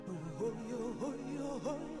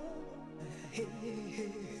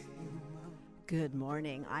Good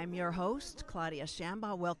morning. I'm your host, Claudia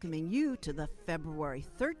Shambaugh, welcoming you to the February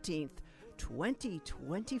 13th,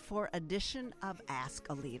 2024 edition of Ask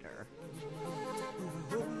a Leader.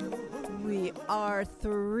 We are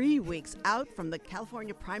 3 weeks out from the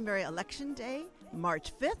California primary election day,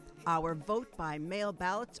 March 5th. Our vote by mail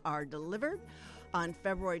ballots are delivered. On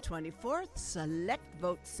February 24th, select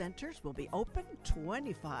vote centers will be open,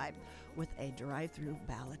 25, with a drive-through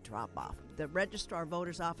ballot drop-off. The registrar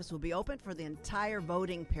voter's office will be open for the entire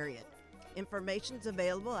voting period. Information is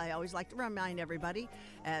available, I always like to remind everybody,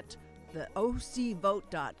 at the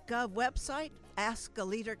ocvote.gov website. Ask a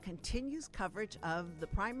Leader continues coverage of the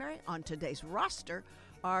primary. On today's roster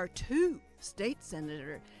are two state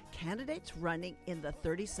senator candidates running in the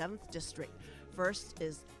 37th district. First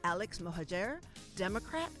is Alex Mohajer,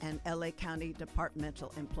 Democrat and LA County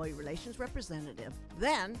Departmental Employee Relations Representative.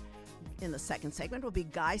 Then, in the second segment, will be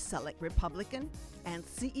Guy Selleck, Republican and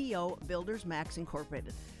CEO Builders Max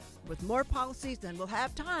Incorporated. With more policies than we'll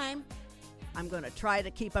have time, I'm going to try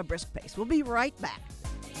to keep a brisk pace. We'll be right back.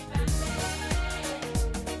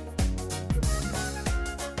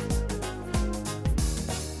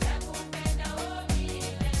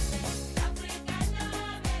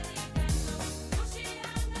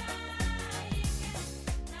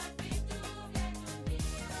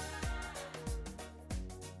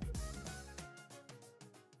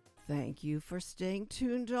 Thank you for staying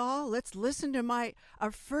tuned, all. Let's listen to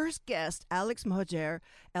our first guest, Alex Mohajer,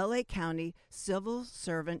 LA County civil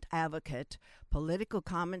servant advocate, political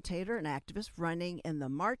commentator, and activist running in the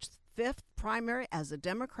March 5th primary as a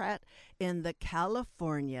Democrat in the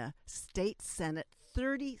California State Senate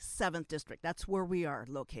 37th District. That's where we are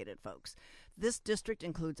located, folks. This district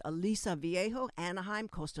includes Aliso Viejo, Anaheim,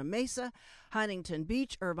 Costa Mesa, Huntington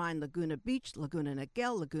Beach, Irvine, Laguna Beach, Laguna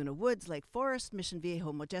Niguel, Laguna Woods, Lake Forest, Mission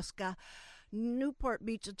Viejo, Modjeska, Newport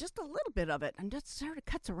Beach, just a little bit of it, and that sort of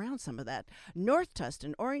cuts around some of that. North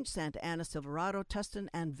Tustin, Orange, Santa Ana, Silverado, Tustin,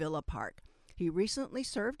 and Villa Park. He recently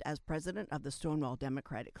served as president of the Stonewall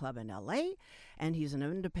Democratic Club in L.A., and he's an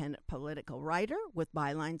independent political writer with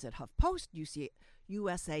bylines at HuffPost,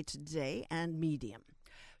 USA Today, and Medium.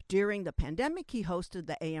 During the pandemic, he hosted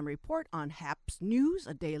the AM Report on HAPS News,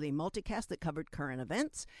 a daily multicast that covered current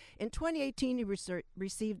events. In 2018, he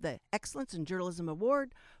received the Excellence in Journalism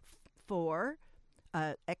Award for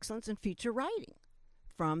Excellence in Feature Writing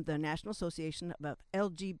from the National Association of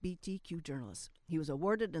LGBTQ Journalists. He was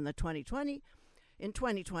awarded in 2020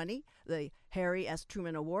 the Harry S.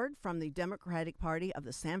 Truman Award from the Democratic Party of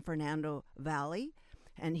the San Fernando Valley.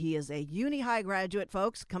 And he is a uni-high graduate,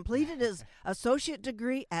 folks, completed his associate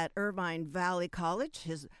degree at Irvine Valley College,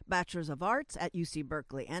 his bachelor's of arts at UC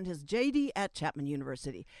Berkeley, and his JD at Chapman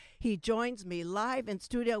University. He joins me live in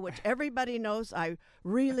studio, which everybody knows I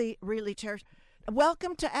really, really cherish.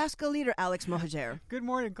 Welcome to Ask a Leader, Alex Mohajer. Good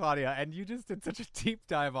morning, Claudia. And you just did such a deep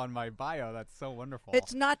dive on my bio. That's so wonderful.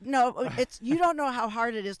 It's not, you don't know how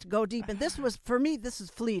hard it is to go deep. And this was, for me, this is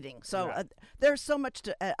fleeting. So there's so much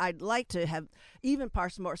I'd like to have even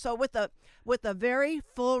parse more. So with a very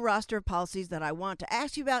full roster of policies that I want to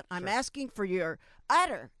ask you about, I'm asking for your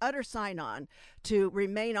utter sign-on to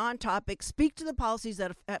remain on topic, speak to the policies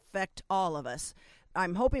that affect all of us.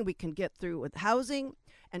 I'm hoping we can get through with housing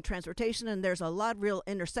and transportation, and there's a lot of real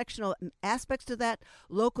intersectional aspects to that,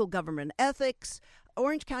 local government ethics,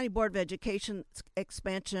 Orange County Board of Education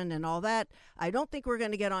expansion, and all that. I don't think we're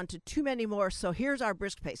going to get on to too many more, so here's our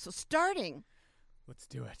brisk pace. So starting Let's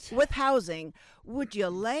do it. with housing, would you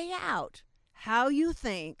lay out how you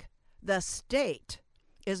think the state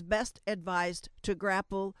is best advised to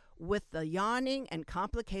grapple with the yawning and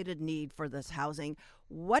complicated need for this housing?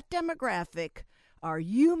 What demographic are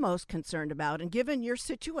you most concerned about? And given your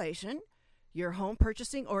situation, your home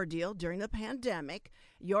purchasing ordeal during the pandemic,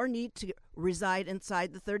 your need to reside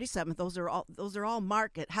inside the 37th, those are all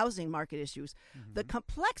housing market issues. Mm-hmm. The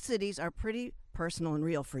complexities are pretty personal and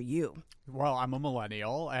real for you. Well, I'm a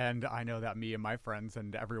millennial, and I know that me and my friends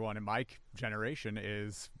and everyone in my generation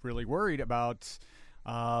is really worried about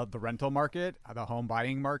the rental market, the home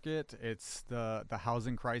buying market. It's the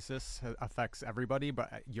housing crisis affects everybody,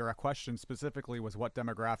 but your question specifically was what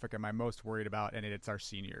demographic am I most worried about, and it's our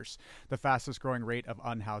seniors. The fastest growing rate of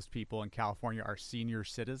unhoused people in California are senior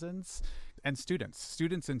citizens and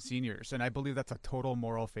students and seniors. And I believe that's a total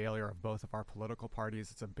moral failure of both of our political parties.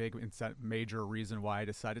 It's a big major reason why I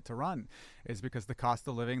decided to run, is because the cost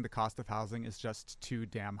of living, the cost of housing is just too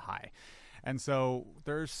damn high. And so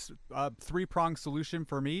there's a three-pronged solution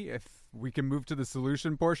for me. If we can move to the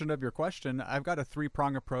solution portion of your question, I've got a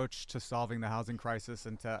three-prong approach to solving the housing crisis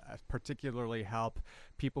and to particularly help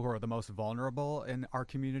people who are the most vulnerable in our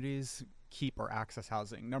communities keep or access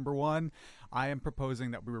housing. Number one, I am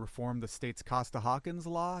proposing that we reform the state's Costa-Hawkins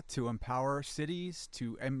law to empower cities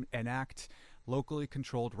to enact locally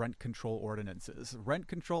controlled rent control ordinances. Rent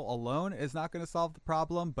control alone is not going to solve the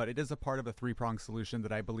problem, but it is a part of a three-pronged solution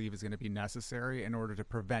that I believe is going to be necessary in order to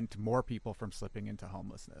prevent more people from slipping into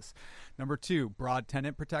homelessness. Number two, broad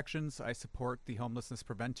tenant protections. I support the Homelessness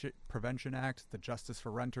Prevention Act, the Justice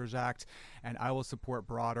for Renters Act, and I will support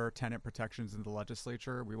broader tenant protections in the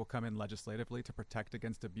legislature. We will come in legislatively to protect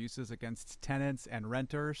against abuses against tenants and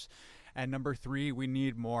renters. And number three, we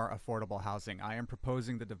need more affordable housing. I am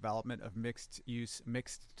proposing the development of mixed-use,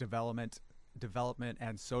 mixed development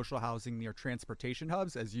and social housing near transportation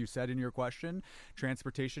hubs. As you said in your question,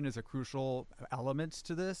 transportation is a crucial element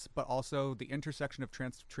to this, but also the intersection of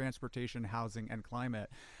transportation, housing, and climate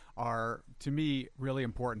are, to me, really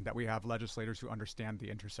important that we have legislators who understand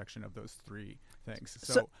the intersection of those three things.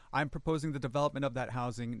 So I'm proposing the development of that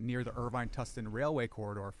housing near the Irvine-Tustin Railway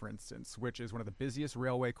Corridor, for instance, which is one of the busiest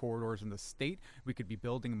railway corridors in the state. We could be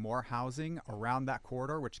building more housing around that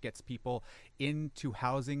corridor, which gets people into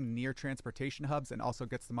housing near transportation hubs and also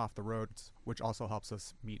gets them off the roads, which also helps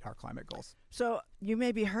us meet our climate goals. So you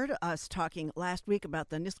maybe heard us talking last week about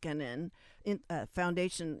the Niskanen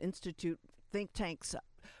Foundation Institute think tank's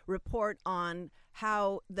report on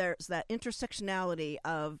how there's that intersectionality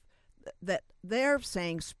of that they're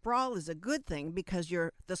saying sprawl is a good thing because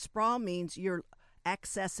the sprawl means you're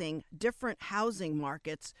accessing different housing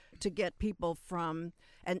markets to get people from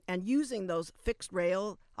and using those fixed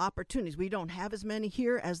rail opportunities. We don't have as many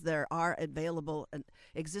here as there are available and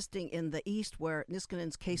existing in the East where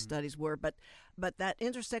Niskanen's case studies were, but that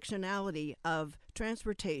intersectionality of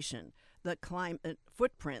transportation, the climate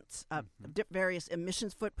footprints, various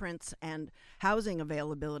emissions footprints, and housing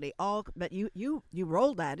availability. But you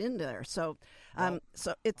rolled that in there. So,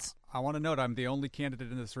 so it's. I want to note I'm the only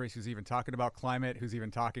candidate in this race who's even talking about climate, who's even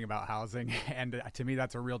talking about housing, and to me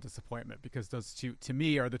that's a real disappointment because those two, to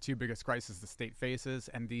me, are the two biggest crises the state faces,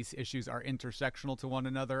 and these issues are intersectional to one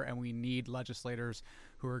another, and we need legislators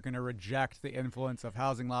who are going to reject the influence of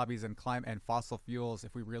housing lobbies and climate and fossil fuels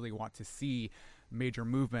if we really want to see major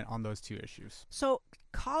movement on those two issues. So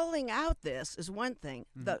calling out this is one thing.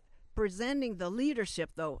 The presenting the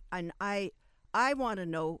leadership, though, and I want to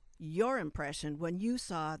know your impression when you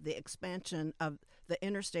saw the expansion of the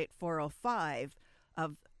Interstate 405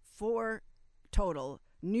 of 4 total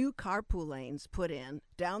new carpool lanes put in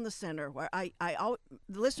down the center where the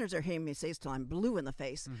listeners are hearing me say this till I'm blue in the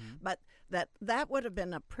face, but that would have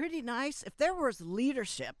been a pretty nice, if there was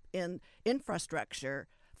leadership in infrastructure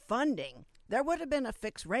funding, there would have been a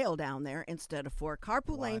fixed rail down there instead of 4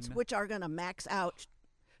 carpool lanes, which are going to max out.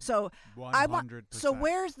 So 100%. So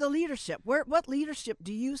where's the leadership? What leadership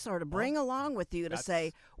do you sort of bring along with you to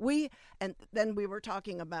say and then we were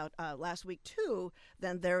talking about last week too,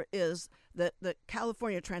 then there is the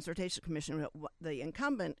California Transportation Commission, the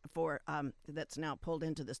incumbent for that's now pulled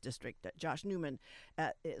into this district, Josh Newman,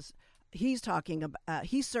 he's talking about,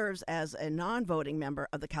 he serves as a non-voting member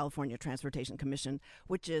of the California Transportation Commission,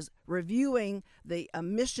 which is reviewing the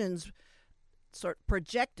emissions sort of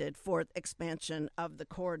projected for expansion of the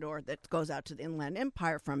corridor that goes out to the Inland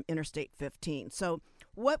Empire from Interstate 15. So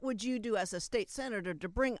what would you do as a state senator to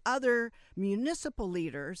bring other municipal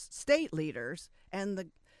leaders, state leaders, and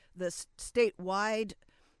the statewide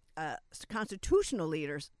constitutional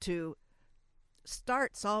leaders to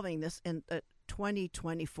start solving this in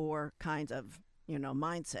 2024 kinds of,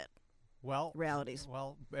 mindset? Realities.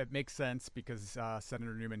 Well, it makes sense because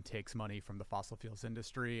Senator Newman takes money from the fossil fuels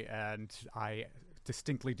industry, and I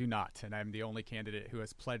distinctly do not. And I'm the only candidate who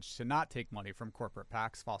has pledged to not take money from corporate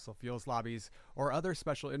PACs, fossil fuels lobbies, or other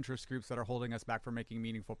special interest groups that are holding us back from making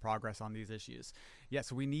meaningful progress on these issues.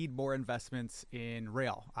 Yes, we need more investments in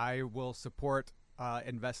rail. I will support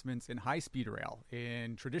investments in high-speed rail,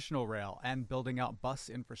 in traditional rail, and building out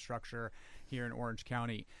bus infrastructure here in Orange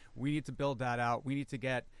County. We need to build that out. We need to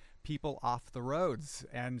get people off the roads.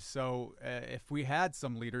 And so if we had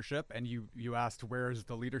some leadership, and you asked where's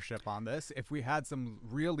the leadership on this, if we had some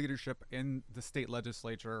real leadership in the state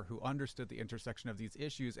legislature who understood the intersection of these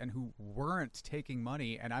issues and who weren't taking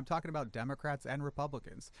money, and I'm talking about Democrats and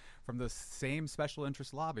Republicans, from the same special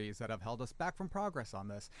interest lobbies that have held us back from progress on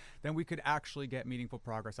this, then we could actually get meaningful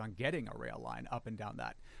progress on getting a rail line up and down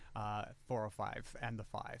that 405 and the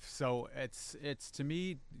 5. So it's to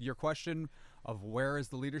me, your question, of where is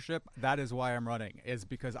the leadership, that is why I'm running, is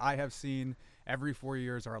because I have seen every 4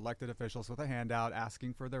 years our elected officials with a handout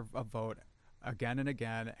asking for a vote again and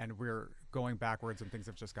again, and we're going backwards, and things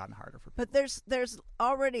have just gotten harder for people. But there's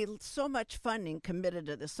already so much funding committed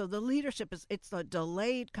to this. So the leadership it's a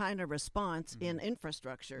delayed kind of response in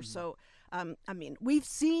infrastructure. So, I mean, we've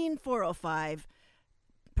seen 405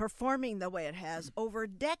 performing the way it has over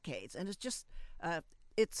decades, and it's just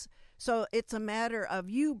it's a matter of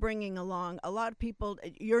you bringing along a lot of people.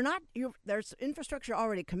 There's infrastructure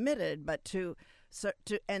already committed, but to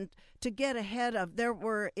get ahead of, there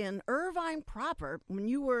were in Irvine proper, when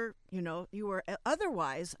you were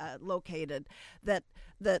otherwise located, that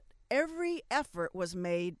every effort was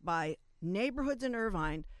made by neighborhoods in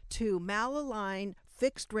Irvine to malalign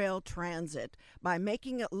fixed rail transit by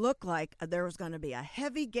making it look like there was going to be a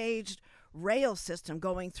heavy gauged rail system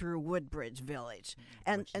going through Woodbridge Village.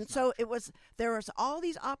 And so there was all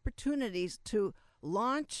these opportunities to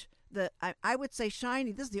launch I would say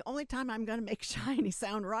shiny. This is the only time I'm going to make shiny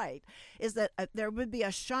sound right, is that there would be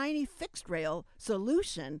a shiny fixed rail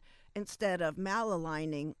solution instead of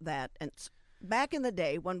malaligning that. And back in the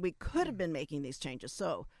day when we could have been making these changes.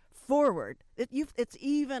 So forward, it's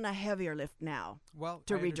even a heavier lift now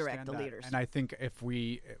to redirect the leaders. And I think if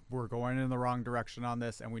we're going in the wrong direction on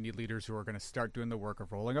this, and we need leaders who are going to start doing the work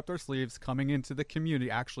of rolling up their sleeves, coming into the community,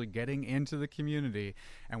 actually getting into the community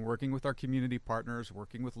and working with our community partners,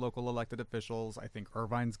 working with local elected officials. I think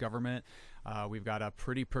Irvine's government, we've got a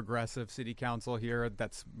pretty progressive city council here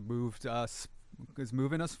that's is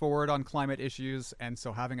moving us forward on climate issues, and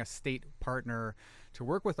so having a state partner to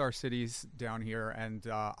work with our cities down here and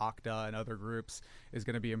OCTA and other groups is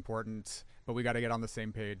going to be important, but we got to get on the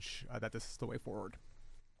same page that this is the way forward.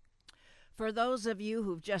 For those of you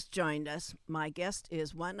who've just joined us, my guest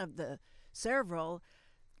is one of the several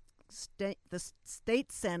the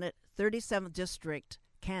State Senate 37th District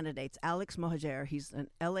candidates, Alex Mohajer. He's an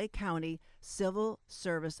LA County civil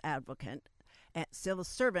servant advocate,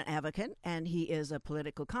 and he is a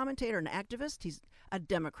political commentator and activist. He's a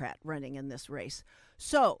Democrat running in this race.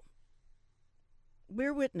 So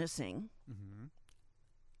we're witnessing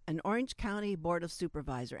an Orange County Board of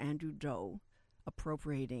Supervisor, Andrew Doe,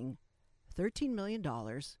 appropriating $13 million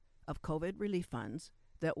of COVID relief funds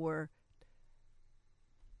that were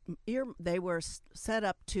set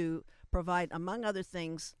up to provide, among other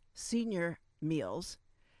things, senior meals.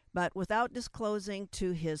 But without disclosing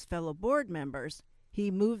to his fellow board members,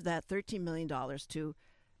 he moved that $13 million to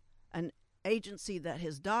an agency that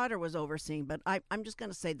his daughter was overseeing. But I'm just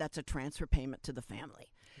going to say that's a transfer payment to the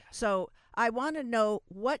family. Yeah. So I want to know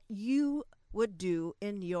what you would do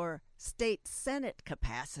in your state Senate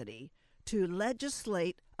capacity to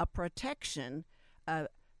legislate a protection, an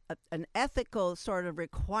ethical sort of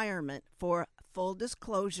requirement for full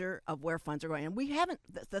disclosure of where funds are going. And we haven't,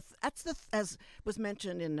 as was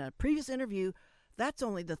mentioned in a previous interview, that's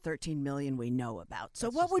only the $13 million we know about. So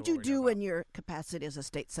what would you do in your capacity as a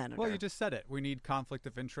state senator? Well, you just said it. We need conflict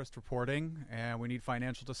of interest reporting, and we need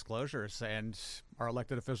financial disclosures, and our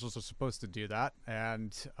elected officials are supposed to do that.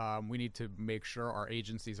 And we need to make sure our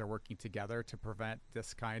agencies are working together to prevent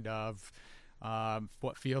this kind of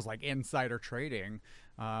what feels like insider trading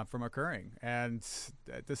from occurring. And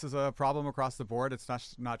this is a problem across the board. It's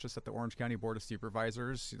not just at the Orange County Board of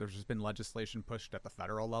Supervisors. There's just been legislation pushed at the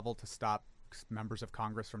federal level to stop members of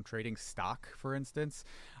Congress from trading stock, for instance.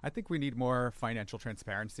 I think we need more financial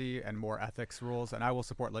transparency and more ethics rules, and I will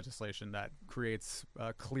support legislation that creates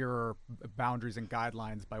clearer boundaries and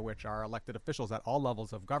guidelines by which our elected officials at all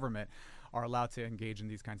levels of government are allowed to engage in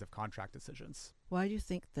these kinds of contract decisions. Why do you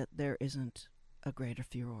think that there isn't a greater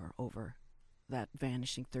furor over that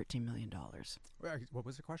vanishing $13 million? What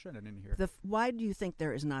was the question? I didn't hear. Why do you think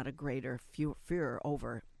there is not a greater furor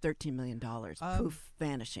over $13 million poof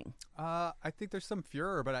vanishing? I think there's some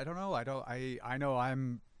furor, but I don't know. I know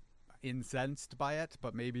I'm incensed by it,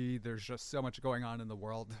 but maybe there's just so much going on in the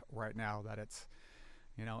world right now that it's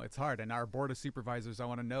hard. And our Board of Supervisors, I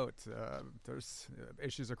want to note, there's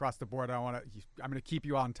issues across the board. I'm going to keep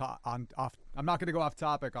you off. I'm not going to go off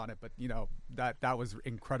topic on it, but that was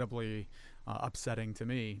incredibly upsetting to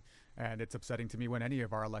me, and it's upsetting to me when any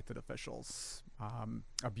of our elected officials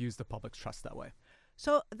abuse the public's trust that way.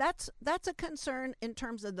 So that's a concern in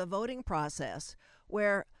terms of the voting process,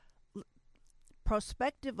 where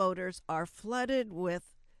prospective voters are flooded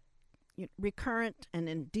with recurrent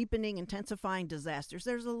and deepening, intensifying disasters.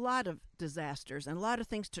 There's a lot of disasters and a lot of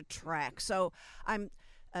things to track. So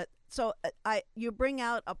you bring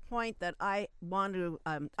out a point that I want to.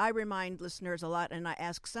 I remind listeners a lot, and I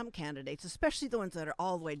ask some candidates, especially the ones that are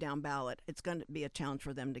all the way down ballot. It's going to be a challenge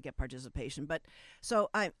for them to get participation. But so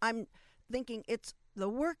I'm thinking the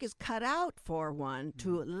work is cut out for one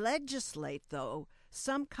to legislate, though,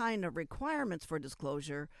 some kind of requirements for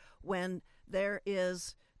disclosure when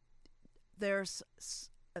there's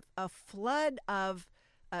a flood of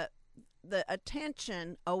the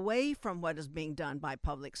attention away from what is being done by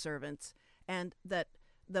public servants, and that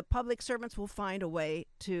the public servants will find a way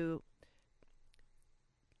to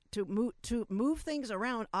move things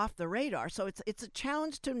around off the radar. So it's a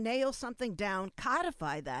challenge to nail something down,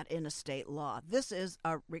 codify that in a state law. This is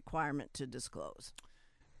a requirement to disclose.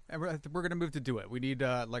 And we're going to move to do it. We need,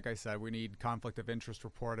 like I said, we need conflict of interest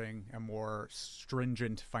reporting and more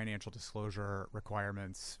stringent financial disclosure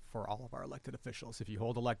requirements for all of our elected officials. If you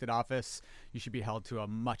hold elected office, you should be held to a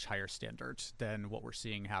much higher standard than what we're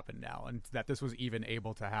seeing happen now. And that this was even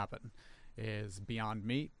able to happen is beyond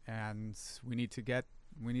me. And we need to get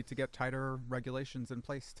tighter regulations in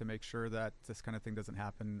place to make sure that this kind of thing doesn't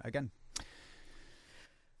happen again.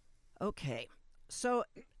 Okay. So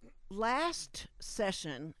last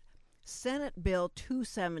session, Senate Bill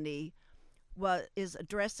 270 is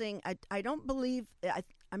addressing,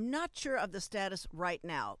 I'm not sure of the status right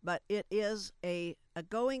now, but it is a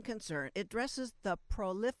going concern. It addresses the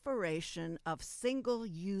proliferation of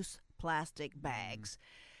single-use plastic bags.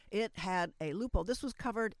 It had a loophole. This was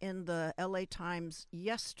covered in the LA Times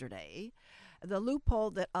yesterday. The loophole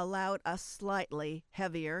that allowed a slightly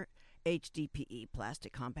heavier HDPE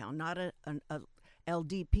plastic compound, not a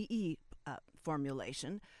LDPE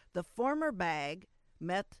formulation. The former bag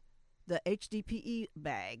the HDPE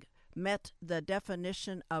bag met the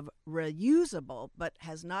definition of reusable, but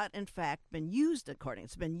has not in fact been used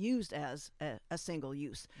it's been used as a single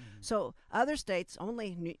use. So other states,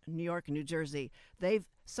 only New York and New Jersey, they've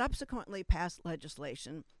subsequently passed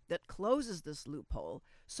legislation that closes this loophole.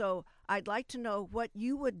 So I'd like to know what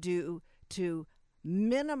you would do to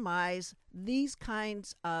minimize these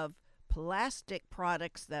kinds of plastic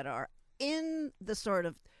products that are in the sort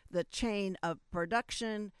of the chain of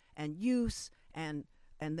production and use and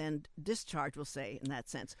then discharge, we'll say, in that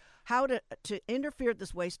sense. How to interfere with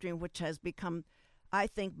this waste stream, which has become, I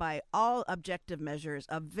think, by all objective measures,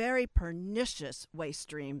 a very pernicious waste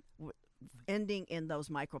stream ending in those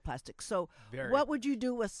microplastics. So what would you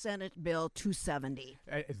do with Senate Bill 270?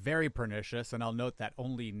 It's very pernicious, and I'll note that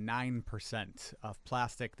only 9% of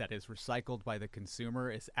plastic that is recycled by the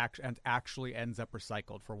consumer actually ends up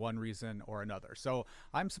recycled for one reason or another. So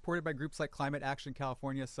I'm supported by groups like Climate Action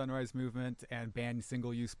California, Sunrise Movement, and Ban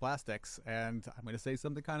Single-Use Plastics. And I'm going to say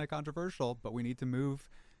something kind of controversial, but we need to move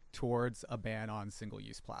towards a ban on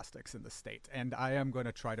single-use plastics in the state. And I am going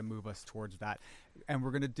to try to move us towards that. And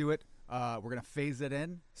we're going to do it. We're going to phase it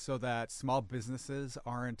in so that small businesses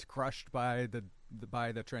aren't crushed by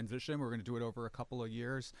the transition. We're going to do it over a couple of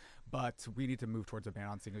years, but we need to move towards a ban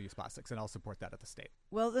on single-use plastics, and I'll support that at the state.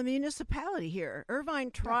 Well, the municipality here,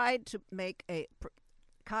 Irvine, tried to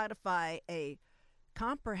codify a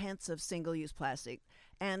comprehensive single-use plastic,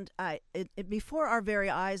 and before our very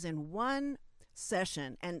eyes in one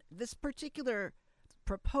session, and this particular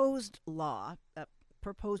proposed law,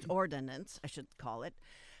 proposed ordinance, I should call it,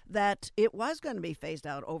 that it was going to be phased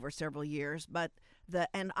out over several years,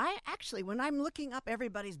 and I actually, when I'm looking up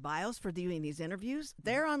everybody's bios for doing these interviews,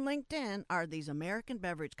 there on LinkedIn are these American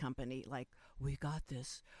beverage company, like, we got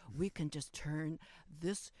this. We can just turn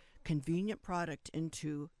this convenient product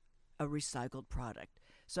into a recycled product.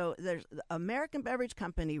 So there's the American beverage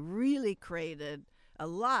company really created a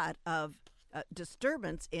lot of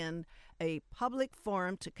disturbance in a public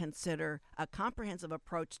forum to consider a comprehensive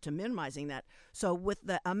approach to minimizing that. So with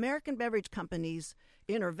the American beverage company's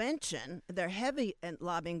intervention, they're heavy in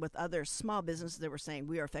lobbying with other small businesses that were saying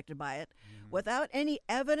we are affected by it, without any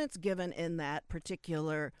evidence given in that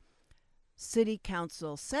particular city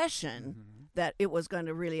council session that it was going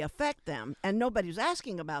to really affect them. And nobody's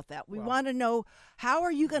asking about that. We want to know, how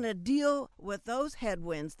are you going to deal with those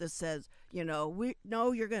headwinds that says, we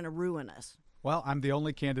know you're going to ruin us? Well, I'm the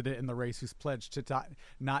only candidate in the race who's pledged to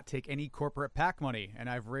not take any corporate PAC money, and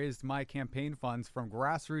I've raised my campaign funds from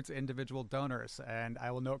grassroots individual donors. And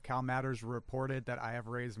I will note Cal Matters reported that I have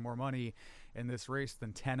raised more money in this race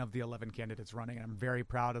than 10 of the 11 candidates running, and I'm very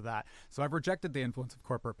proud of that. So I've rejected the influence of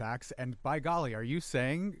corporate PACs, and by golly, are you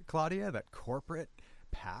saying, Claudia, that corporate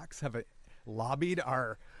PACs have lobbied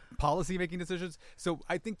our policy-making decisions? So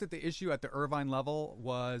I think that the issue at the Irvine level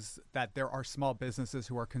was that there are small businesses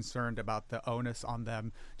who are concerned about the onus on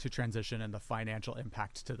them to transition and the financial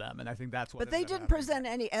impact to them. And I think that's what. But they didn't present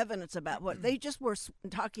any evidence about what they just were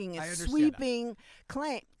talking in sweeping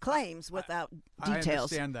claims without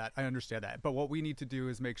details. I understand that. But what we need to do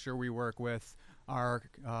is make sure we work with are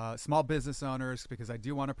small business owners, because I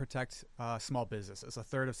do want to protect small businesses. A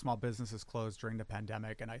third of small businesses closed during the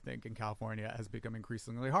pandemic, and I think in California it has become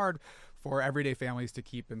increasingly hard for everyday families to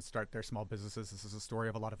keep and start their small businesses. This is a story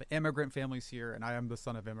of a lot of immigrant families here, and I am the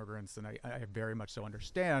son of immigrants, and I very much so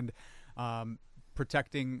understand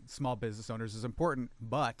protecting small business owners is important,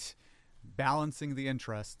 but balancing the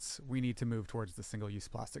interests, we need to move towards the single-use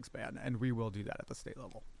plastics ban, and we will do that at the state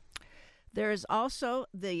level. There is also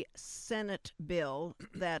the Senate bill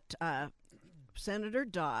that Senator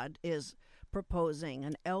Dodd is proposing,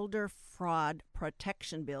 an Elder Fraud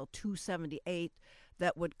Protection Bill 278,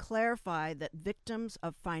 that would clarify that victims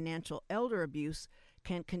of financial elder abuse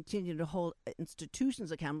can continue to hold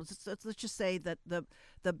institutions accountable. So let's just say that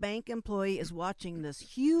the bank employee is watching this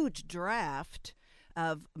huge draft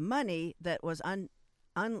of money that was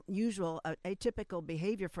unusual, atypical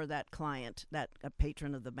behavior for that client, that a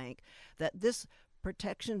patron of the bank, that this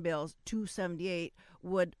protection bill 278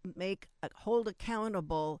 would hold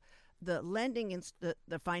accountable the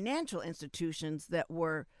the financial institutions that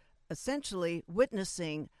were essentially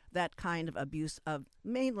witnessing that kind of abuse of,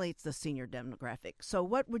 mainly it's the senior demographic. So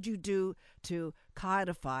what would you do to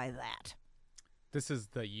codify that? This is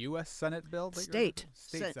the U.S. Senate bill? State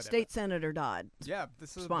Senator Dodd. Yeah,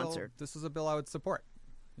 this is sponsored. This is a bill I would support.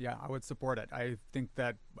 Yeah, I would support it. I think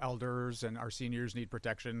that elders and our seniors need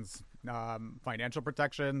protections, financial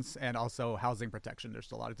protections, and also housing protection.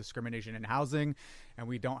 There's a lot of discrimination in housing, and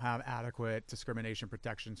we don't have adequate discrimination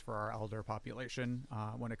protections for our elder population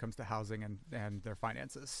when it comes to housing and their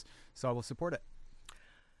finances. So I will support it.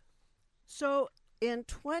 So in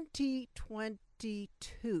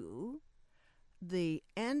 2022, the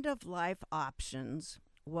end-of-life options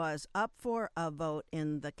was up for a vote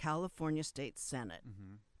in the California State Senate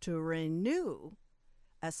to renew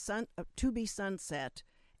to be sunset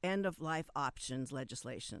end-of-life options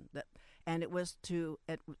legislation. And it was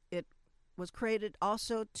created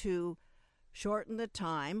also to shorten the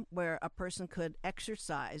time where a person could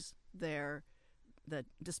exercise the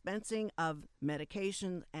dispensing of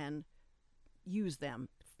medication and use them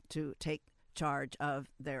to take charge of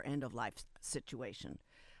their end-of-life situation.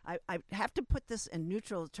 I have to put this in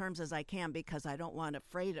neutral terms as I can, because I don't want to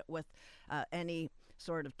freight it with any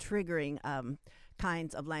sort of triggering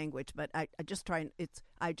kinds of language. But I just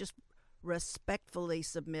respectfully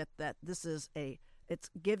submit that this is it's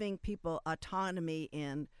giving people autonomy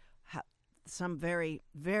in some very,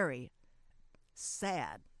 very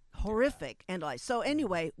sad, horrific end of life. So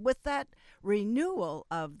anyway, with that renewal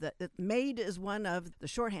of MAID is one of the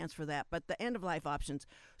shorthands for that, but the end of life options.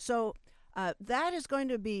 So that is going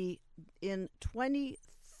to be in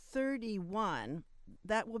 2031.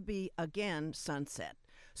 That will be again sunset.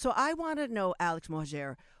 So I want to know, Alex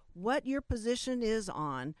Mohajer, what your position is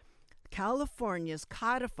on California's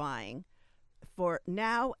codifying for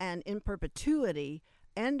now and in perpetuity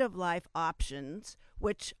end-of-life options,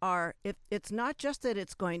 which are, if it's not just that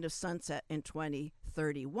it's going to sunset in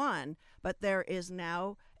 2031, but there is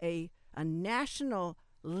now a national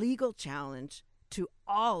legal challenge to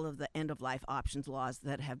all of the end-of-life options laws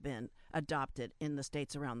that have been adopted in the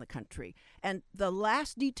states around the country. And the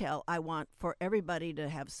last detail I want for everybody to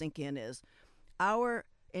have sink in is our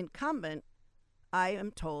incumbent, I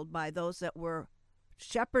am told by those that were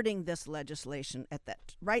shepherding this legislation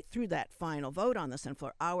right through that final vote on the Senate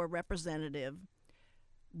floor, our representative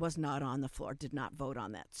was not on the floor, did not vote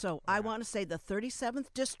on that. So I want to say the 37th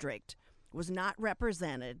district was not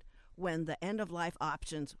represented when the end-of-life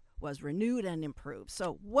options was renewed and improved.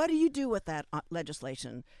 So what do you do with that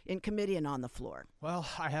legislation in committee and on the floor? Well,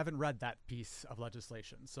 I haven't read that piece of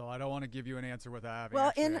legislation, so I don't want to give you an answer without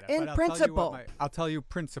having in read it. principle. I'll tell you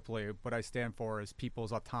principally what I stand for is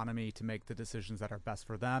people's autonomy to make the decisions that are best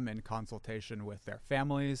for them in consultation with their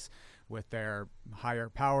families, with their higher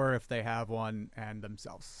power if they have one, and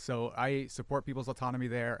themselves. So I support people's autonomy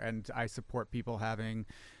there, and I support people having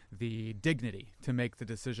the dignity to make the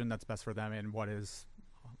decision that's best for them in what is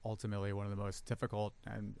ultimately one of the most difficult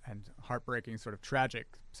and heartbreaking, sort of tragic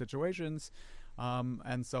situations.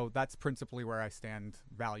 And so that's principally where I stand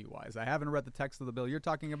value-wise. I haven't read the text of the bill you're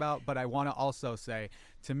talking about, but I want to also say,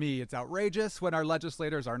 to me, it's outrageous when our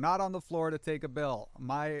legislators are not on the floor to take a bill.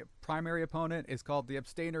 My primary opponent is called the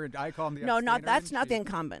abstainer, and I call him the abstainer. No, that's not the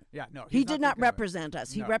incumbent. Yeah, no. He did not represent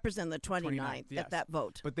us. He represented the 29th yes. at that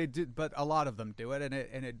vote. But they did. But a lot of them do it, and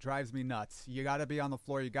it drives me nuts. You got to be on the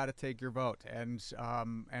floor. You got to take your vote. And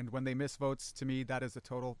when they miss votes, to me, that is a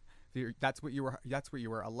total That's what you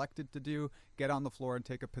were elected to do. Get on the floor and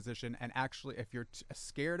take a position. And actually, if you're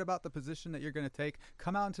scared about the position that you're going to take,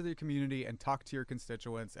 come out into the community and talk to your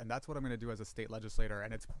constituents. And that's what I'm going to do as a state legislator.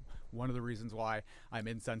 And it's one of the reasons why I'm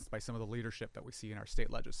incensed by some of the leadership that we see in our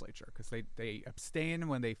state legislature, because they abstain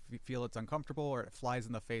when they feel it's uncomfortable or it flies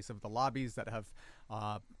in the face of the lobbies that have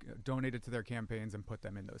donated to their campaigns and put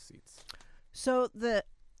them in those seats. So the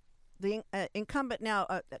incumbent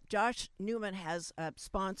now, Josh Newman, has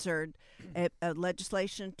sponsored a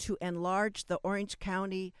legislation to enlarge the Orange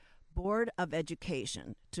County Board of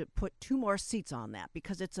Education, to put 2 more seats on that,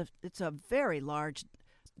 because it's a very large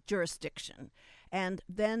jurisdiction, and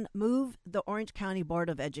then move the Orange County Board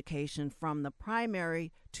of Education from the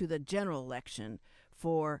primary to the general election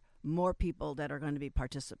for more people that are going to be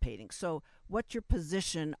participating. So what's your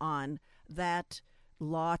position on that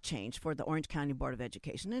law change for the Orange County Board of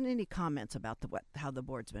Education, and any comments about how the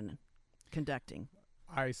board's been conducting?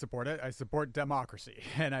 I support it. I support democracy,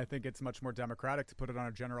 and I think it's much more democratic to put it on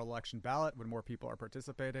a general election ballot when more people are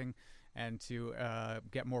participating, and to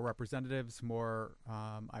get more representatives.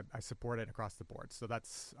 I support it across the board. So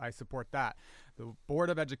I support that. The Board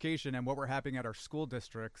of Education and what we're having at our school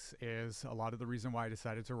districts is a lot of the reason why I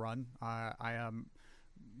decided to run. I'm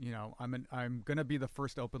going to be the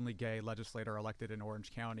first openly gay legislator elected in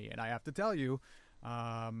Orange County, and I have to tell you,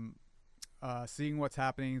 seeing what's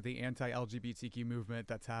happening, the anti-LGBTQ movement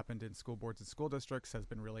that's happened in school boards and school districts has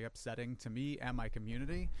been really upsetting to me and my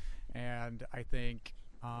community. And I think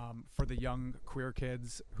for the young queer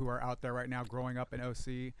kids who are out there right now growing up in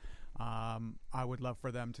OC, I would love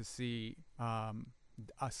for them to see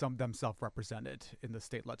some of them self-represented in the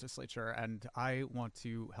state legislature. And I want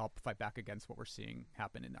to help fight back against what we're seeing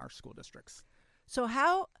happen in our school districts. So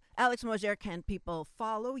how, Alex Mohajer, can people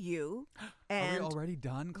follow you? And are we already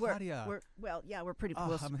done, Claudia? We're pretty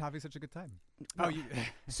close. I'm having such a good time.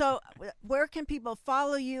 So where can people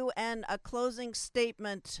follow you, and a closing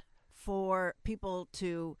statement for people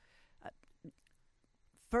to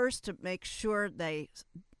first to make sure they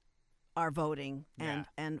are voting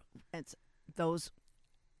and it's those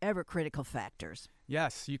ever critical factors?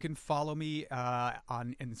 Yes, you can follow me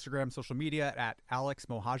on Instagram, social media at Alex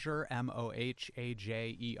Mohajer,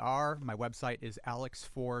 Mohajer. My website is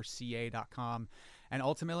alex4ca.com. And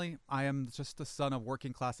ultimately, I am just the son of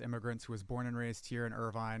working class immigrants who was born and raised here in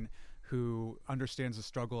Irvine, who understands the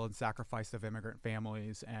struggle and sacrifice of immigrant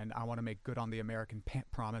families. And I want to make good on the American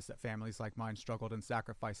promise that families like mine struggled and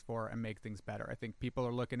sacrificed for, and make things better. I think people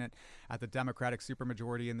are looking at the Democratic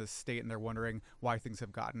supermajority in this state, and they're wondering why things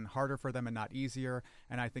have gotten harder for them and not easier.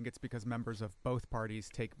 And I think it's because members of both parties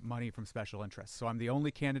take money from special interests. So I'm the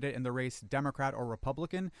only candidate in the race, Democrat or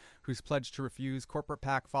Republican, who's pledged to refuse corporate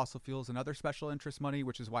PAC, fossil fuels, and other special interest money,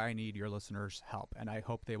 which is why I need your listeners' help. And I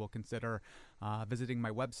hope they will consider visiting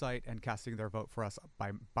my website and casting their vote for us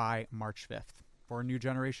by March 5th for a new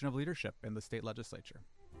generation of leadership in the state legislature.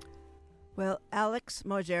 Well, Alex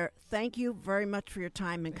Mohajer, thank you very much for your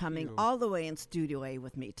time and coming all the way in Studio A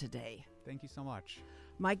with me today. Thank you so much.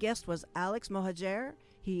 My guest was Alex Mohajer.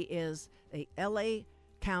 He is a L.A.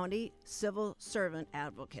 County civil servant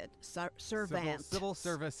advocate. Civil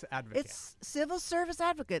service advocate. It's civil service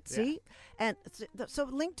advocate, see? And so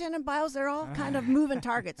LinkedIn and bios, they're all kind of moving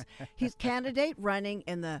targets. He's candidate running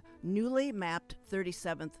in the newly mapped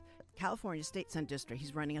 37th California State Senate District.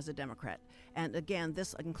 He's running as a Democrat. And again,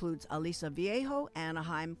 this includes Aliso Viejo,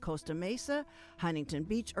 Anaheim, Costa Mesa, Huntington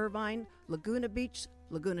Beach, Irvine, Laguna Beach,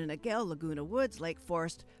 Laguna Niguel, Laguna Woods, Lake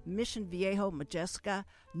Forest, Mission Viejo, Majestica,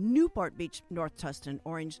 Newport Beach, North Tustin,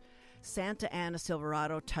 Orange, Santa Ana,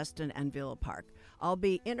 Silverado, Tustin, and Villa Park. I'll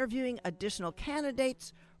be interviewing additional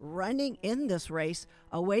candidates running in this race,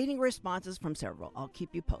 awaiting responses from several. I'll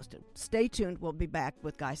keep you posted. Stay tuned. We'll be back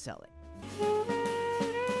with Guy Selleck.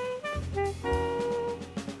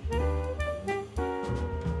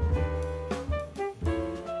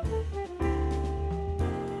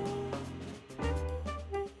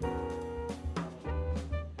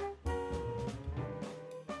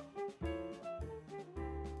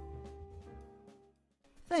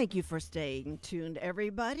 Thank you for staying tuned,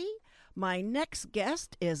 everybody. My next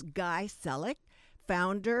guest is Guy Selleck,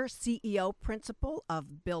 founder, CEO, principal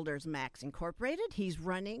of Builders Max Incorporated. He's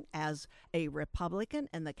running as a Republican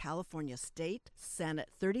in the California State Senate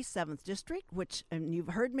 37th District, which, and you've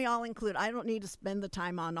heard me all include, I don't need to spend the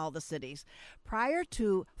time on all the cities. Prior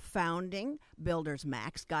to founding Builders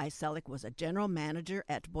Max, Guy Selleck was a general manager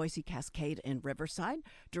at Boise Cascade in Riverside,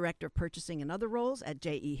 director of purchasing and other roles at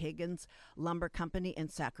J.E. Higgins Lumber Company in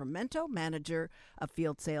Sacramento, manager of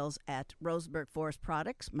field sales at Roseburg Forest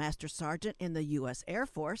Products, master sergeant in the U.S. Air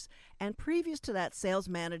Force, and previous to that, sales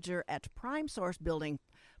manager at Prime Source Building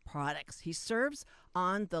products. He serves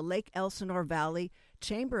on the Lake Elsinore Valley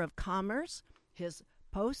Chamber of Commerce. His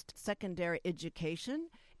post-secondary education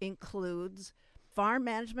includes farm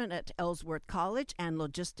management at Ellsworth College and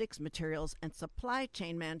logistics, materials, and supply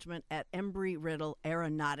chain management at Embry-Riddle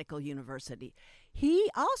Aeronautical University. He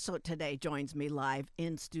also today joins me live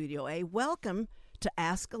in Studio A. Welcome to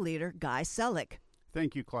Ask a Leader, Guy Selleck.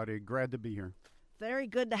 Thank you, Claudia. Glad to be here. Very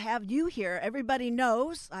good to have you here. Everybody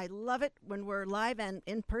knows I love it when we're live and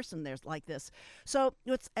in person there's like this. So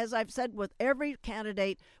it's, as I've said with every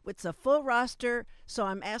candidate, it's a full roster, so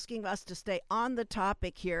I'm asking us to stay on the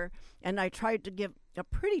topic here, and I tried to give a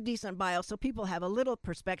pretty decent bio so people have a little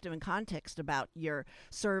perspective and context about your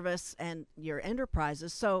service and your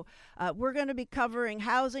enterprises. So we're going to be covering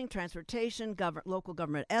housing, transportation, local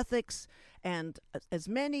government ethics, and as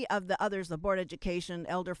many of the others, the board education,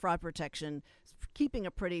 elder fraud protection, keeping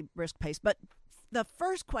a pretty brisk pace. But the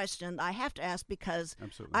first question I have to ask, because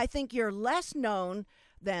Absolutely. I think you're less known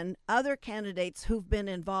than other candidates who've been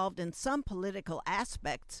involved in some political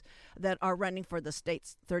aspects that are running for the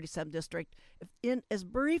state's 37th district. In as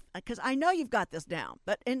brief, because I know you've got this down,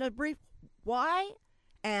 but in a brief, why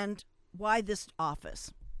and why this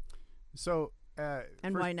office? So,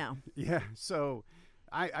 and why now? Yeah, so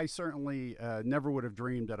I certainly never would have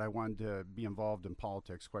dreamed that I wanted to be involved in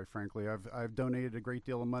politics, quite frankly. I've donated a great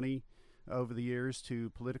deal of money over the years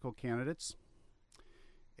to political candidates.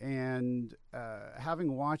 And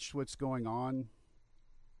having watched what's going on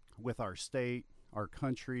with our state, our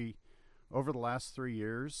country, over the last 3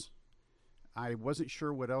 years, I wasn't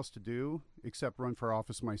sure what else to do except run for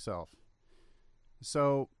office myself.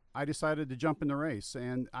 So I decided to jump in the race,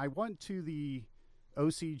 and I went to the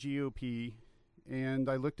OCGOP, and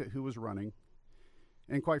I looked at who was running.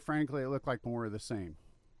 And quite frankly, it looked like more of the same.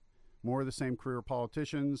 More of the same career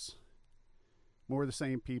politicians, more of the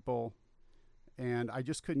same people. And I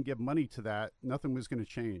just couldn't give money to that. Nothing was going to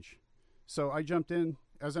change. So I jumped in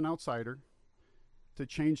as an outsider to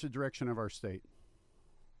change the direction of our state.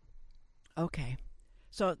 Okay.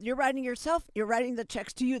 So you're writing the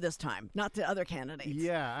checks to you this time, not to other candidates.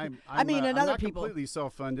 Yeah. And I'm not other people. Completely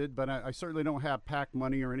self-funded, but I certainly don't have PAC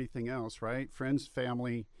money or anything else, right? Friends,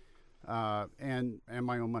 family, and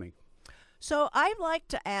my own money. So I'd like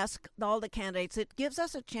to ask all the candidates, it gives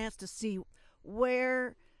us a chance to see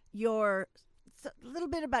where a little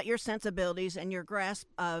bit about your sensibilities and your grasp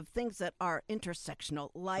of things that are intersectional,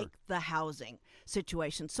 like the housing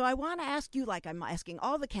situation. So I want to ask you, like I'm asking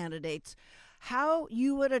all the candidates, how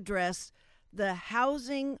you would address the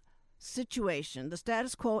housing situation, the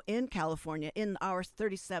status quo in California, in our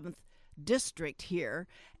 37th district here,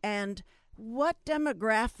 and what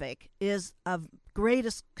demographic is of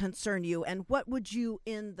greatest concern to you, and what would you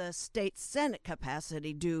in the state Senate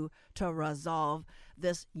capacity do to resolve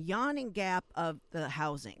this yawning gap of the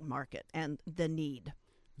housing market and the need?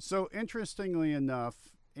 So interestingly enough,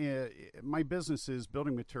 my business is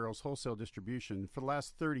building materials wholesale distribution. For the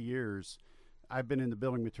last 30 years, I've been in the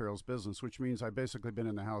building materials business, which means I've basically been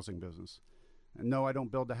in the housing business. And no, I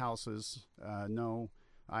don't build the houses. No,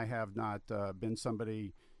 I have not been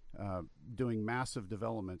somebody doing massive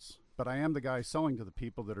developments, but I am the guy selling to the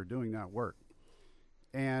people that are doing that work.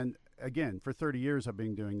 And again, for 30 years I've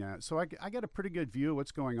been doing that. So I get a pretty good view of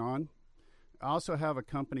what's going on. I also have a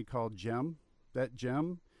company called GEM. That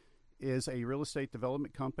GEM is a real estate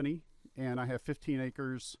development company, and I have 15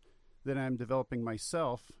 acres that I'm developing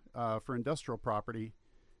myself for industrial property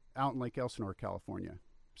out in Lake Elsinore, California.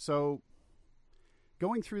 So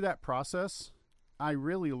going through that process, I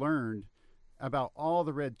really learned about all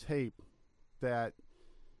the red tape that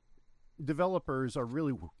developers are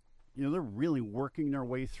really, they're really working their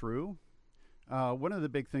way through. One of the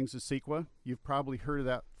big things is CEQA. You've probably heard of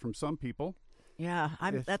that from some people. Yeah,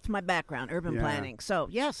 that's my background, urban planning. So,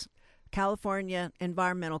 yes, California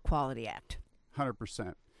Environmental Quality Act.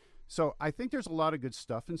 100%. So I think there's a lot of good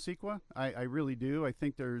stuff in CEQA. I really do. I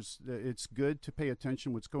think it's good to pay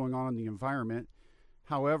attention to what's going on in the environment.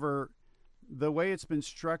 However, the way it's been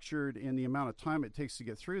structured and the amount of time it takes to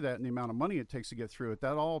get through that and the amount of money it takes to get through it,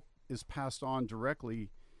 that all is passed on directly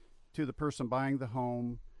to the person buying the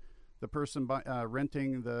home, the person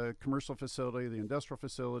renting the commercial facility, the industrial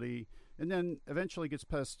facility, and then eventually gets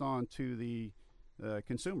passed on to the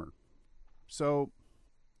consumer. So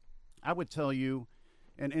I would tell you,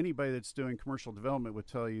 and anybody that's doing commercial development would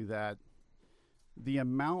tell you, that the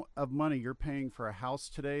amount of money you're paying for a house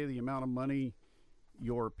today, the amount of money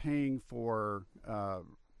you're paying for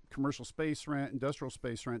commercial space rent, industrial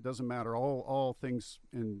space rent, doesn't matter. All things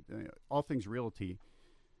realty.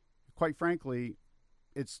 Quite frankly,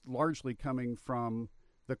 it's largely coming from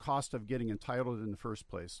the cost of getting entitled in the first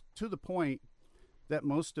place. To the point that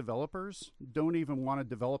most developers don't even want to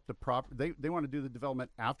develop the property. They want to do the development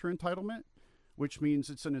after entitlement, which means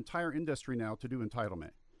it's an entire industry now to do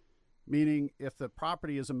entitlement. Meaning, if the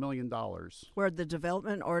property is $1 million, where the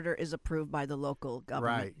development order is approved by the local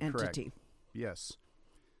government entity. Correct. Yes.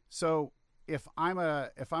 So if I'm a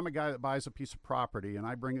guy that buys a piece of property and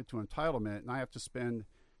I bring it to entitlement and I have to spend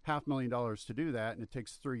 $500,000 to do that, and it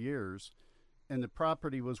takes 3 years, and the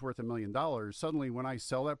property was worth $1 million, suddenly when I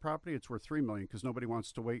sell that property, it's worth $3 million because nobody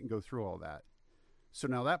wants to wait and go through all that. So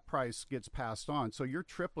now that price gets passed on. So you're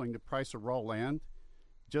tripling the price of raw land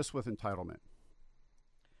just with entitlement.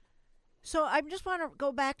 So I just want to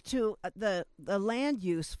go back to the land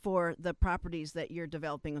use for the properties that you're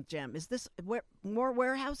developing with GEM. Is this more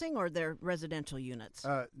warehousing, or they're residential units?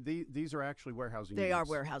 These are actually warehousing They units.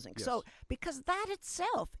 are warehousing. Yes. So because that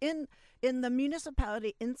itself, in the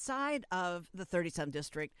municipality inside of the 37th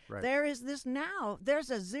district, Right. there's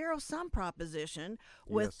a zero-sum proposition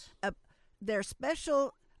with Yes. their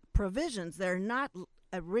special provisions. They're not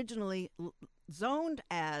originally zoned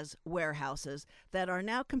as warehouses that are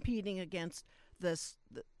now competing against the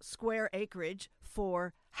square acreage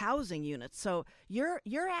for housing units. So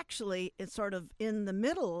you're actually sort of in the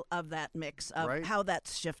middle of that mix of Right. how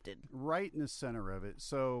that's shifted. Right in the center of it.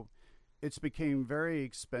 So it's became very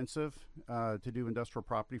expensive to do industrial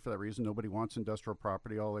property for that reason. Nobody wants industrial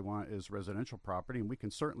property. All they want is residential property, and we can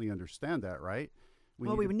certainly understand that, right?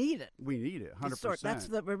 We need it. We need it, 100%. That's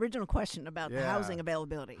the original question about the housing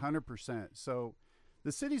availability. 100%. So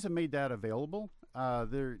the cities have made that available.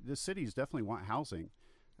 The cities definitely want housing.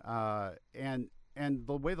 And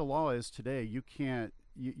the way the law is today,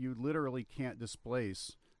 you literally can't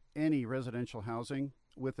displace any residential housing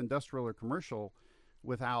with industrial or commercial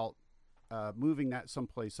without moving that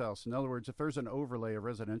someplace else. In other words, if there's an overlay of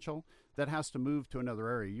residential, that has to move to another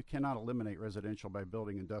area. You cannot eliminate residential by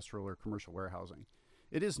building industrial or commercial warehousing.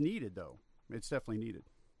 It is needed, though. It's definitely needed.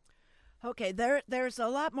 Okay, there's a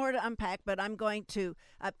lot more to unpack, but I'm going to.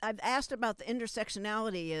 I've asked about the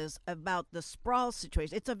intersectionality, is about the sprawl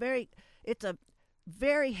situation. It's a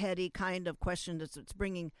very heady kind of question that's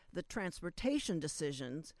bringing the transportation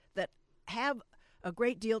decisions that have a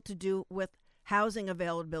great deal to do with housing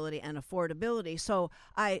availability and affordability. So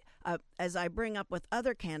as I bring up with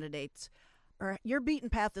other candidates, your beaten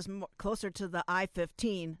path is closer to the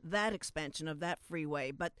I-15, that expansion of that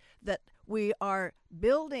freeway, but that we are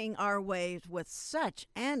building our way with such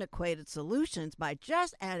antiquated solutions by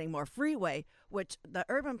just adding more freeway, which the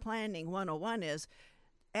urban planning 101 is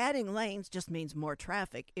adding lanes just means more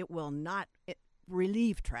traffic. It will not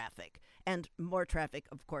relieve traffic. And more traffic,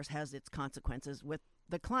 of course, has its consequences with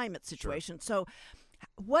the climate situation. Sure. So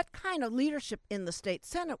what kind of leadership in the state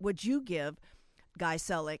Senate would you give Guy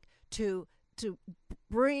Selleck to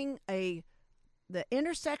bring the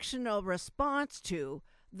intersectional response to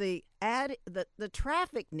the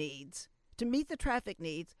traffic needs, to meet the traffic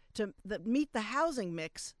needs, to meet the housing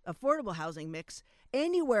mix, affordable housing mix,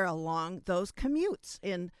 anywhere along those commutes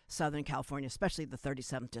in Southern California, especially the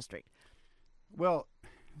 37th district? Well,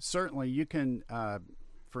 certainly you can,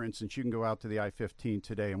 for instance, you can go out to the I-15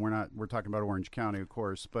 today, and we're talking about Orange County, of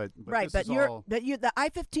course, but right, this but the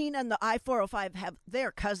I-15 and the I-405 have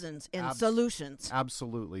their cousins in solutions.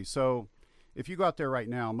 Absolutely. So if you go out there right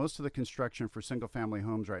now, most of the construction for single-family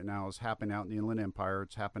homes right now is happening out in the Inland Empire.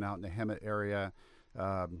 It's happening out in the Hemet area,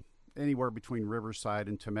 anywhere between Riverside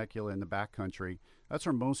and Temecula in the backcountry. That's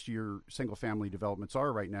where most of your single-family developments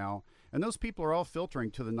are right now. And those people are all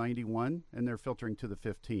filtering to the 91, and they're filtering to the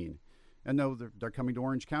 15. And no, they're coming to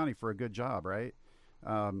Orange County for a good job, right?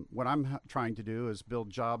 What I'm trying to do is build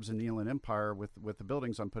jobs in the Inland Empire with the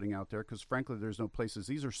buildings I'm putting out there, because frankly, there's no places.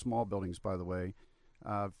 These are small buildings, by the way,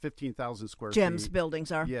 15,000 square feet. GEM's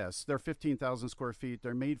buildings are. Yes, they're 15,000 square feet.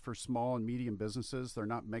 They're made for small and medium businesses. They're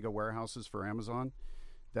not mega warehouses for Amazon.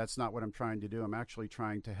 That's not what I'm trying to do. I'm actually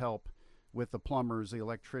trying to help with the plumbers, the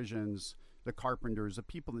electricians, the carpenters, the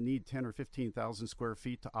people that need 10 or 15,000 square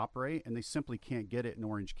feet to operate, and they simply can't get it in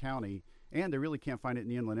Orange County, and they really can't find it in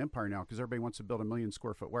the Inland Empire now because everybody wants to build a 1 million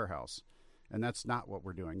square foot warehouse, and that's not what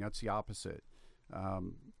we're doing. That's the opposite.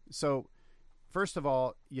 So first of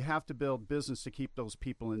all, you have to build business to keep those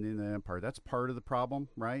people in the Inland Empire. That's part of the problem,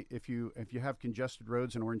 right? If you have congested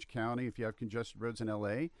roads in Orange County, if you have congested roads in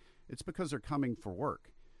LA, it's because they're coming for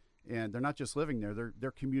work, and they're not just living there,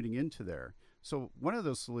 they're commuting into there. So one of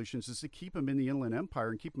those solutions is to keep them in the Inland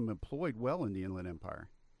Empire and keep them employed well in the Inland Empire.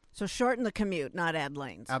 So shorten the commute, not add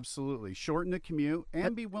lanes. Absolutely. Shorten the commute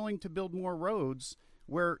and be willing to build more roads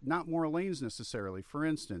where not more lanes necessarily. For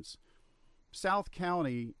instance, South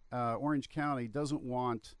County, Orange County doesn't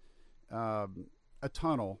want a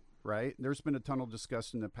tunnel right? There's been a tunnel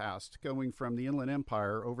discussed in the past going from the Inland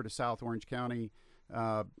Empire over to South Orange County,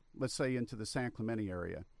 let's say into the San Clemente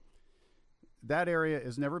area. That area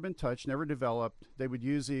has never been touched, never developed. They would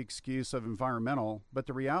use the excuse of environmental, but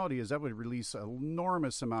the reality is that would release an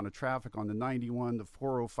enormous amount of traffic on the 91, the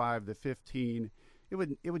 405, the 15.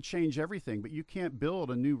 It would change everything, but you can't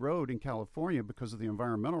build a new road in California because of the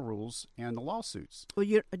environmental rules and the lawsuits. Well,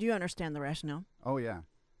 do you understand the rationale? Oh, yeah.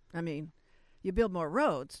 I mean, you build more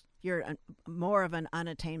roads, you're more of an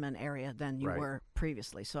unattainment area than you were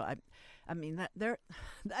previously. So I mean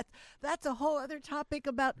that's a whole other topic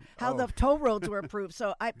about how the toll roads were approved.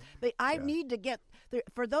 So I need to get there.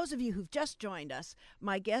 For those of you who've just joined us,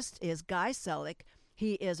 my guest is Guy Selleck.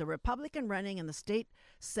 He is a Republican running in the state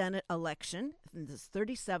Senate election in the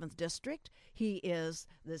 37th district. He is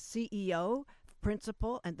the CEO,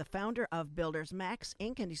 principal, and the founder of Builders Max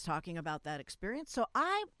Inc., and he's talking about that experience. So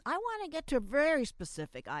I want to get to a very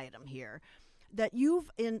specific item here that you've,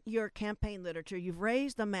 in your campaign literature, you've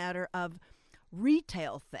raised the matter of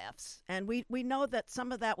retail thefts. And we know that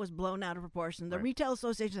some of that was blown out of proportion. The Retail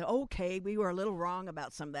Association said, okay, we were a little wrong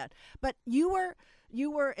about some of that. But you were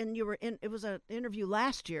in, it was an interview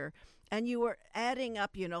last year, and you were adding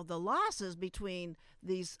up, the losses between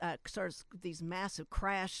these these massive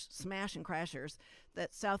smash and crashers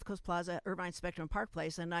that South Coast Plaza, Irvine Spectrum, Park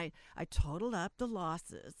Place, and I totaled up the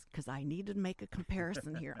losses because I needed to make a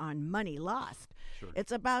comparison here on money lost. Sure.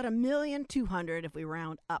 It's about $1,200,000 if we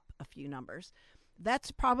round up a few numbers.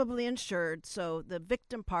 That's probably insured, so the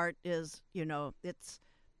victim part is, it's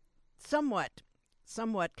somewhat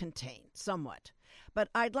contained, somewhat. But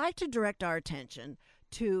I'd like to direct our attention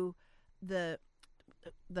to the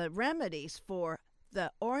remedies for the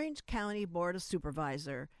Orange County Board of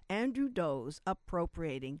Supervisor, Andrew Doze,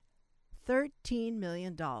 appropriating $13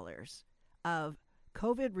 million of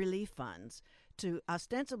COVID relief funds to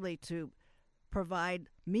ostensibly to provide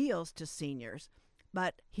meals to seniors,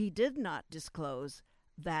 but he did not disclose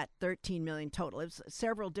that $13 million total. It's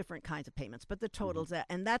several different kinds of payments, but the total's that,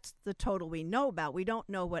 and that's the total we know about. We don't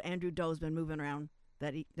know what Andrew Doe's been moving around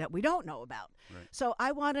that we don't know about. Right. So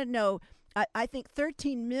I want to know. I think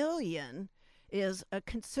 $13 million is a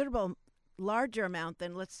considerable larger amount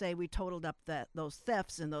than, let's say, we totaled up those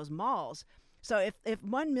thefts in those malls. So if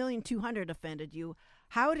 $1,200,000 offended you,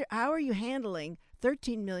 how are you handling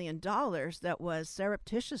 $13 million that was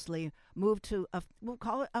surreptitiously moved to we'll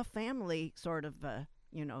call it a family sort of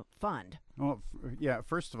fund? Well,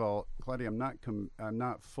 first of all, Claudia, I'm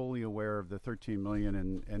not fully aware of the $13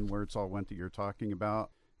 million and where it's all went that you're talking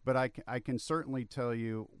about. But I can certainly tell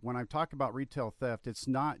you, when I talk about retail theft, it's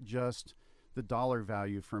not just the dollar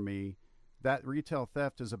value for me. That retail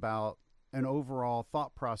theft is about an overall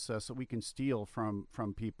thought process that we can steal from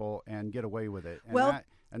people and get away with it.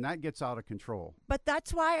 And that gets out of control. But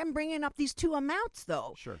that's why I'm bringing up these two amounts,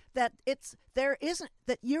 though. Sure. That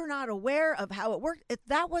that you're not aware of how it worked.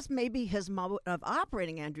 That was maybe his mode of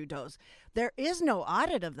operating, Andrew Doe's. There is no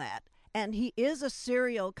audit of that. And he is a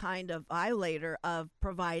serial kind of violator of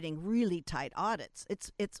providing really tight audits.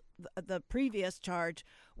 It's the previous charge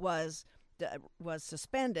was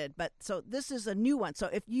suspended, but so this is a new one. So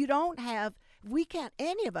if we can't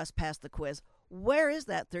any of us pass the quiz. Where is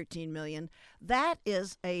that $13 million? That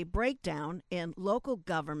is a breakdown in local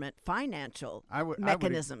government financial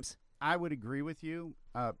mechanisms. I would agree with you.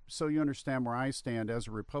 So you understand where I stand as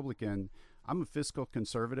a Republican. I'm a fiscal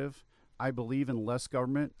conservative. I believe in less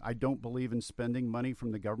government. I don't believe in spending money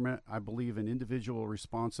from the government. I believe in individual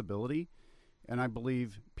responsibility, and I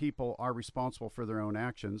believe people are responsible for their own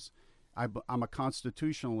actions. I'm a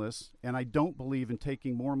constitutionalist, and I don't believe in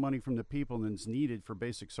taking more money from the people than is needed for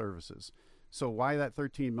basic services. So why that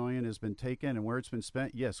 $13 million has been taken and where it's been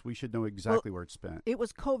spent, yes, we should know exactly where it's spent. It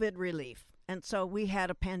was COVID relief. And so we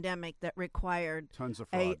had a pandemic that required tons of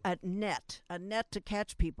fraud. a net to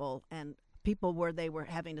catch people and people where they were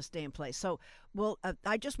having to stay in place. So,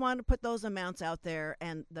 I just wanted to put those amounts out there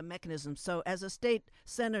and the mechanisms. So, as a state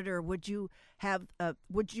senator, would you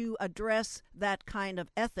address that kind of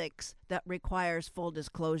ethics that requires full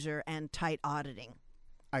disclosure and tight auditing?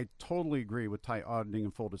 I totally agree with tight auditing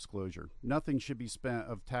and full disclosure. Nothing should be spent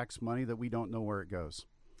of tax money that we don't know where it goes.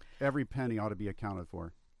 Every penny ought to be accounted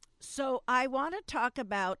for. So, I want to talk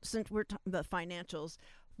about, since we're the financials,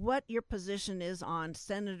 what your position is on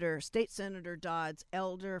State Senator Dodd's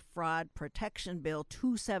Elder Fraud Protection Bill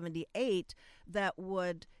 278 that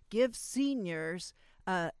would give seniors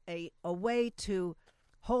a way to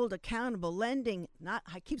hold accountable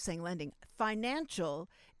financial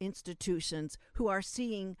institutions who are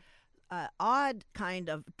seeing odd kind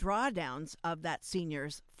of drawdowns of that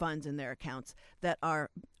seniors' funds in their accounts that are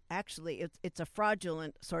actually it's a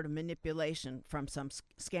fraudulent sort of manipulation from some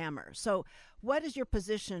scammer. So what is your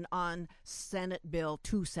position on Senate Bill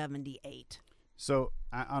 278? So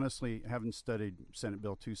I honestly haven't studied Senate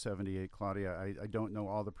Bill 278, Claudia. I don't know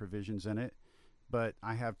all the provisions in it, but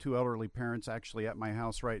I have two elderly parents actually at my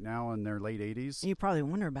house right now in their late 80s. You probably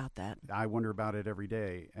wonder about that. I wonder about it every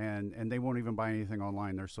day, and they won't even buy anything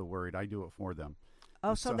online. They're so worried. I do it for them.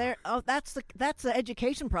 Oh, so that's the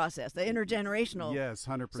education process, the intergenerational. Yes,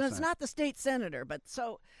 100%. So it's not the state senator, but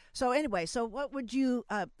so anyway. So what would you?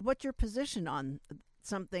 What's your position on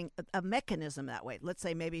something, a mechanism that way? Let's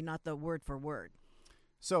say maybe not the word for word.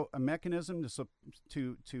 So a mechanism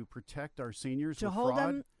to protect our seniors to with hold fraud?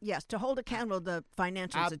 them, yes, to hold accountable the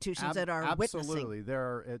financial institutions that are absolutely. witnessing. There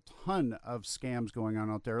are a ton of scams going on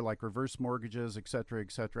out there, like reverse mortgages, et cetera,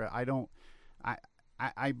 et cetera.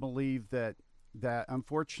 I believe that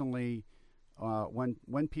unfortunately,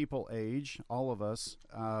 when people age, all of us,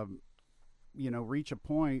 reach a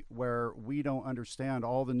point where we don't understand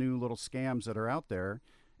all the new little scams that are out there,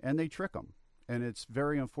 and they trick them. And it's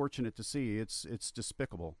very unfortunate to see. It's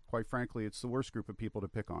despicable. Quite frankly, it's the worst group of people to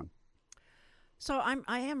pick on. So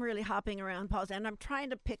I am really hopping around, Paul, and I'm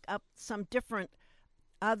trying to pick up some different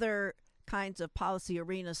other kinds of policy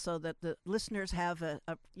arenas so that the listeners have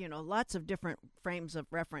lots of different frames of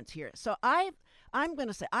reference here. So I'm going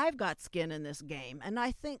to say I've got skin in this game, and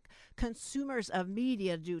I think consumers of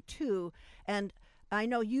media do too. And I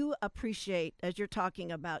know you appreciate, as you're talking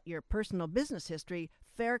about your personal business history,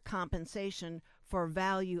 fair compensation for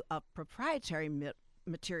value of proprietary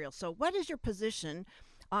material. So what is your position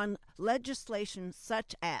on legislation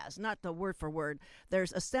such as, not the word for word,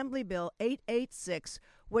 there's Assembly Bill 886,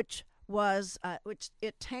 which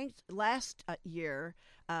it tanked last year,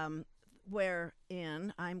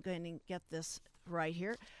 wherein, I'm going to get this right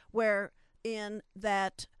here, wherein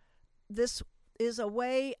that this is a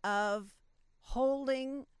way of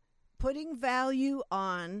putting value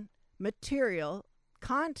on material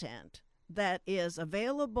content that is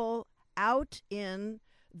available out in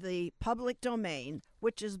the public domain,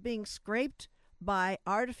 which is being scraped by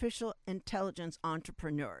artificial intelligence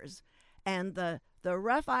entrepreneurs. And the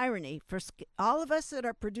rough irony for all of us that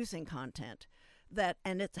are producing content,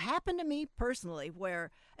 and it's happened to me personally, where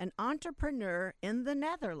an entrepreneur in the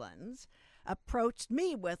Netherlands approached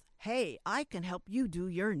me with, hey, I can help you do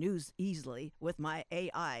your news easily with my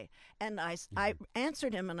AI. And I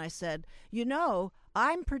answered him and I said,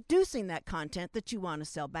 I'm producing that content that you want to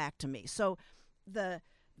sell back to me. So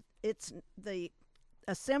it's the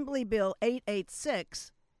Assembly Bill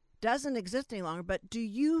 886 doesn't exist any longer, but do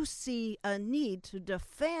you see a need to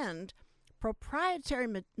defend proprietary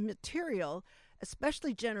material,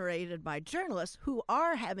 especially generated by journalists who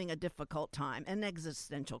are having a difficult time, an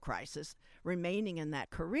existential crisis, remaining in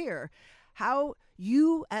that career? How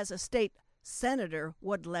you as a state senator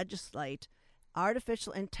would legislate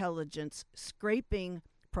artificial intelligence scraping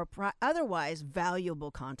otherwise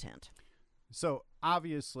valuable content? So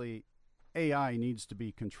obviously, AI needs to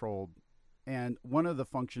be controlled. And one of the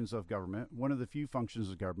functions of government, one of the few functions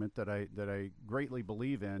of government that I greatly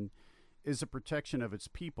believe in, is the protection of its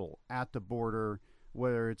people at the border,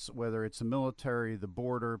 whether it's the military, the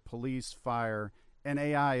border, police, fire, and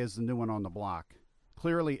AI is the new one on the block.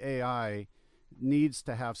 Clearly, AI needs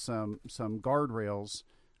to have some guardrails,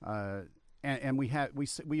 and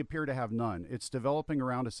we appear to have none. It's developing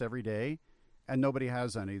around us every day, and nobody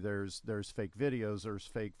has any. There's fake videos, there's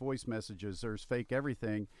fake voice messages, there's fake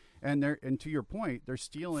everything, and to your point, they're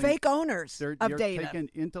stealing fake owners of data. They're taking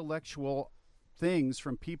intellectual things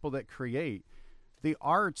from people that create. The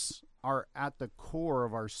arts are at the core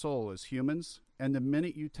of our soul as humans, and the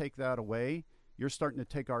minute you take that away, you're starting to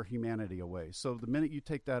take our humanity away. So the minute you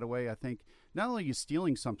take that away, I think not only are you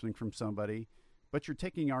stealing something from somebody, but you're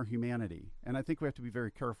taking our humanity, and I think we have to be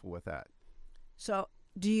very careful with that. So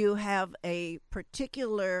do you have a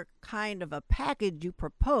particular kind of a package you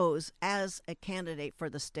propose as a candidate for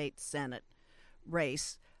the state Senate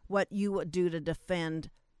race, what you would do to defend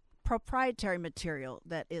proprietary material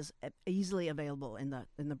that is easily available in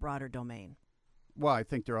the broader domain? Well, I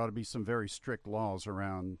think there ought to be some very strict laws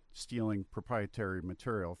around stealing proprietary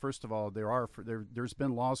material. First of all, there's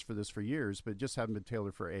been laws for this for years, but just haven't been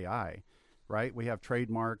tailored for AI, right? We have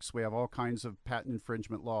trademarks. We have all kinds of patent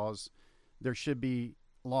infringement laws. There should be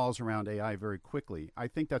laws around AI very quickly. I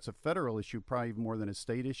think that's a federal issue, probably even more than a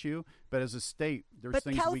state issue. But as a state, there's things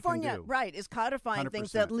we can do. But California, right, is codifying 100%.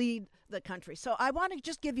 Things that lead the country. So I want to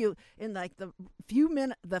just give you, in like the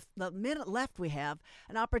minute left we have,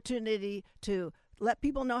 an opportunity to let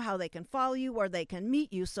people know how they can follow you or they can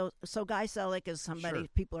meet you. So Guy Selleck is somebody Sure.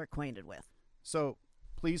 people are acquainted with. So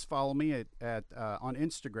please follow me at on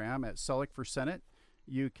Instagram at Selleck for Senate.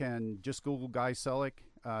 You can just Google Guy Selleck.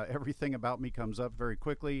 Everything about me comes up very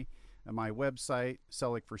quickly. And my website,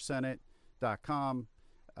 selleckforsenate.com.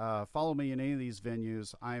 Follow me in any of these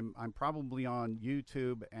venues. I'm probably on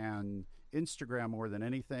YouTube and Instagram more than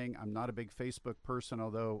anything. I'm not a big Facebook person,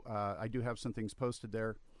 although I do have some things posted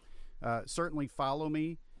there. Certainly follow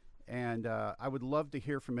me, and I would love to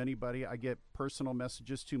hear from anybody. I get personal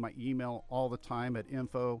messages to my email all the time at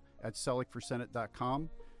info@selleckforsenate.com.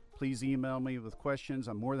 Please email me with questions.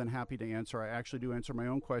 I'm more than happy to answer. I actually do answer my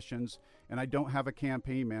own questions, and I don't have a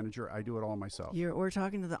campaign manager. I do it all myself. We're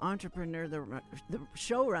talking to the entrepreneur, the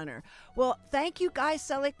showrunner. Well, thank you, Guy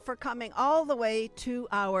Selleck, for coming all the way to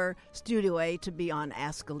our Studio A to be on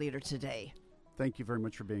Ask a Leader today. Thank you very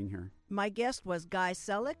much for being here. My guest was Guy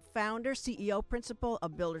Selleck, founder, CEO, principal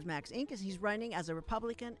of Builders Max Inc. He's running as a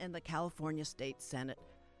Republican in the California State Senate,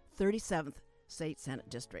 37th State Senate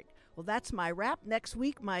District. Well, that's my wrap. Next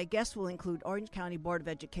week, my guests will include Orange County Board of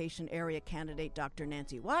Education area candidate Dr.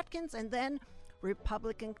 Nancy Watkins, and then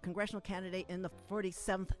Republican congressional candidate in the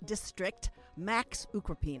 47th District, Max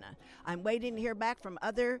Ukrapina. I'm waiting to hear back from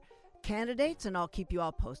other candidates, and I'll keep you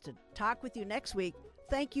all posted. Talk with you next week.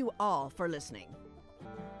 Thank you all for listening.